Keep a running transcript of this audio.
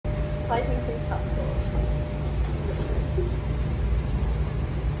plating some tatsu.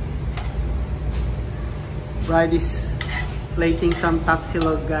 Bridie's plating some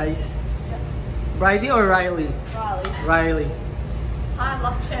tapsilog, guys. Yep. Bridie or Riley? Riley. Riley. Hi,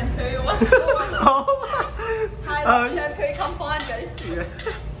 Luck Shampoo. What's going on? Oh. Hi, Luck Shampoo. Come find me. Yeah.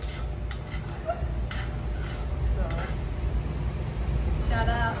 Shout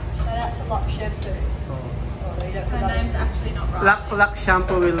out to Luck Shampoo. Oh. Oh, you don't Her name's actually not right. Luck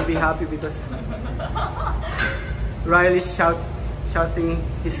Shampoo will be happy because Riley's shouting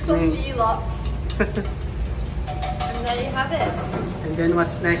his This one's for name. you, Lux. And there you have it. And then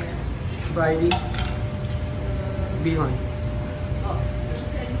what's next, Bridie? Bihon. Oh.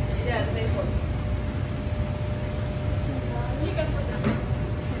 Yeah, the next one. You can put that.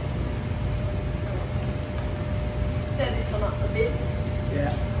 Stir this one up a bit.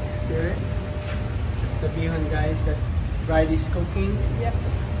 Yeah, stir it. That's the bihon, guys, that Bridie's cooking. Yep.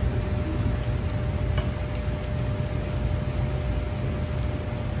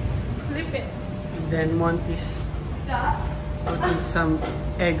 Flip it. And then Monty's That. putting some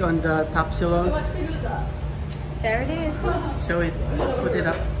egg on the How tapsilog. much you do that? There it is. Show it. Put it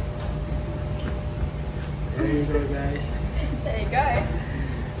up. There you go, guys. There you go.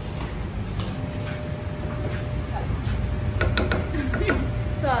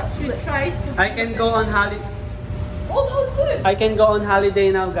 So she tries to. I can go on holiday. Oh, that was good. I can go on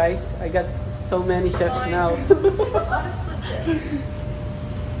holiday now, guys. I got so many chefs now. I just flipped it.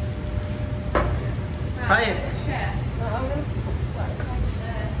 Try it. Share. No, I'm gonna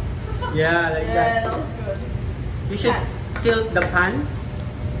Share. Yeah, like Yeah, that. that was good. You should tilt the pan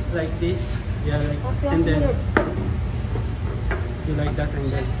like this. Yeah, like, and then you like that, and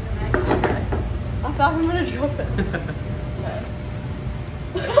then. I thought I'm gonna drop it.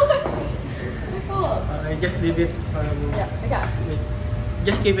 Oh. Just leave it for a moment. Yeah, okay. Wait.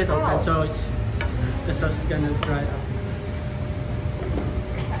 Just keep it open Oh. so it's the sauce is gonna dry up.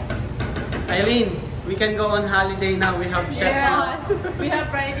 Eileen, we can go on holiday now. We have chefs. Yeah. We have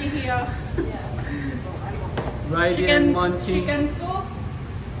Bridie here. Riley and Monty. She can cook.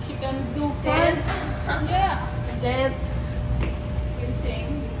 She can do fun. Dance. Yeah. Dance. She can sing.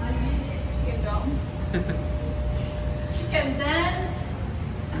 She can drum. She can dance.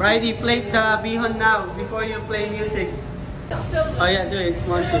 Bridie, play the bihon now before you play music. Still Oh yeah, do it,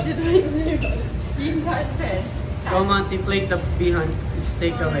 Monty. You can go to the pen. Go, Monty, play the bihon. It's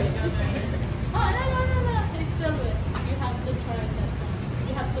takeaway. Oh, no. It's still good. You have to try that.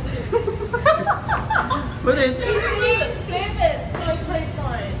 You have to flip it. Put it. You see? Flip it. So it plays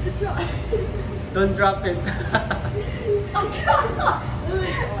fine. Don't drop it. Oh, God.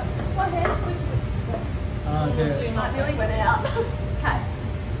 My hair's switching. Oh, there. That nearly went out. Okay.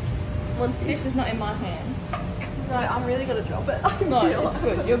 Monty. This is not in my hands. No, I'm really gonna drop it. I can No, feel it's it.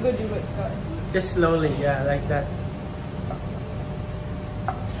 good. You're good. Go. Just slowly, yeah, like that.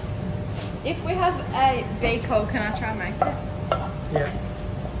 If we have a bako, can I try and make it? Yeah.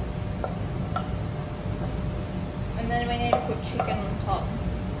 And then we need to put chicken on top.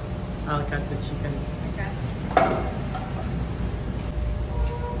 I'll cut the chicken. Okay.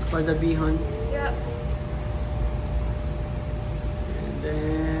 For the bihon. Yep. And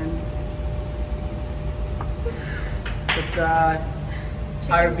then what's the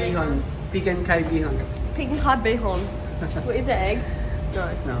our bihon? Pig and kai bihon. Pig and hard bihon. What is it, egg? No.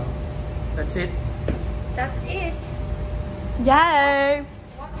 No. That's it. That's it. Yay! I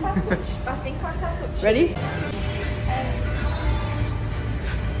think I put Ready?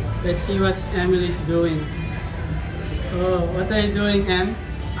 Let's see what Emily's doing. Oh, what are you doing, Em?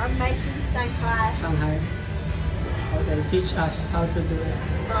 I'm making Shanghai. Shanghai. Okay, teach us how to do it.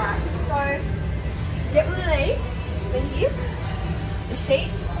 Right, so get one of these. See here? The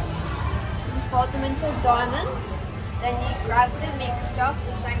sheets. You fold them into diamonds. Then you grab the mixture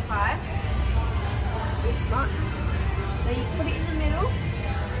for Shanghai. This much. Then you put it in the middle.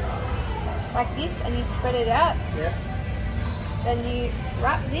 Like this, and you spread it out. Yeah. Then you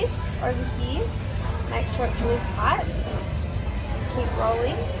wrap this over here. Make sure it's really tight. Keep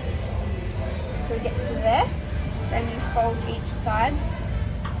rolling. So it gets to there. Then you fold each sides.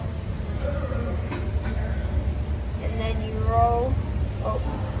 And then you roll. Oh.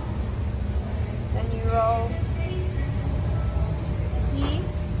 Then you roll to here.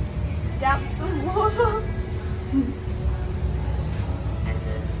 Dump some water. And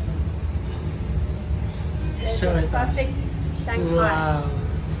then there's Show a it us. perfect Shanghai. Wow.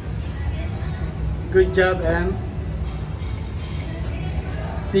 Good job, Em.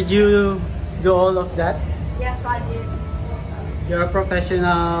 Did you do all of that? Yes, I did. You're a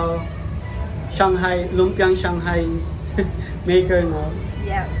professional Shanghai, lumpiang Shanghai maker now.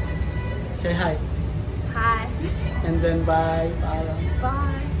 Yeah. Say hi. Hi. And then bye. Paalam.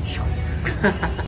 Bye.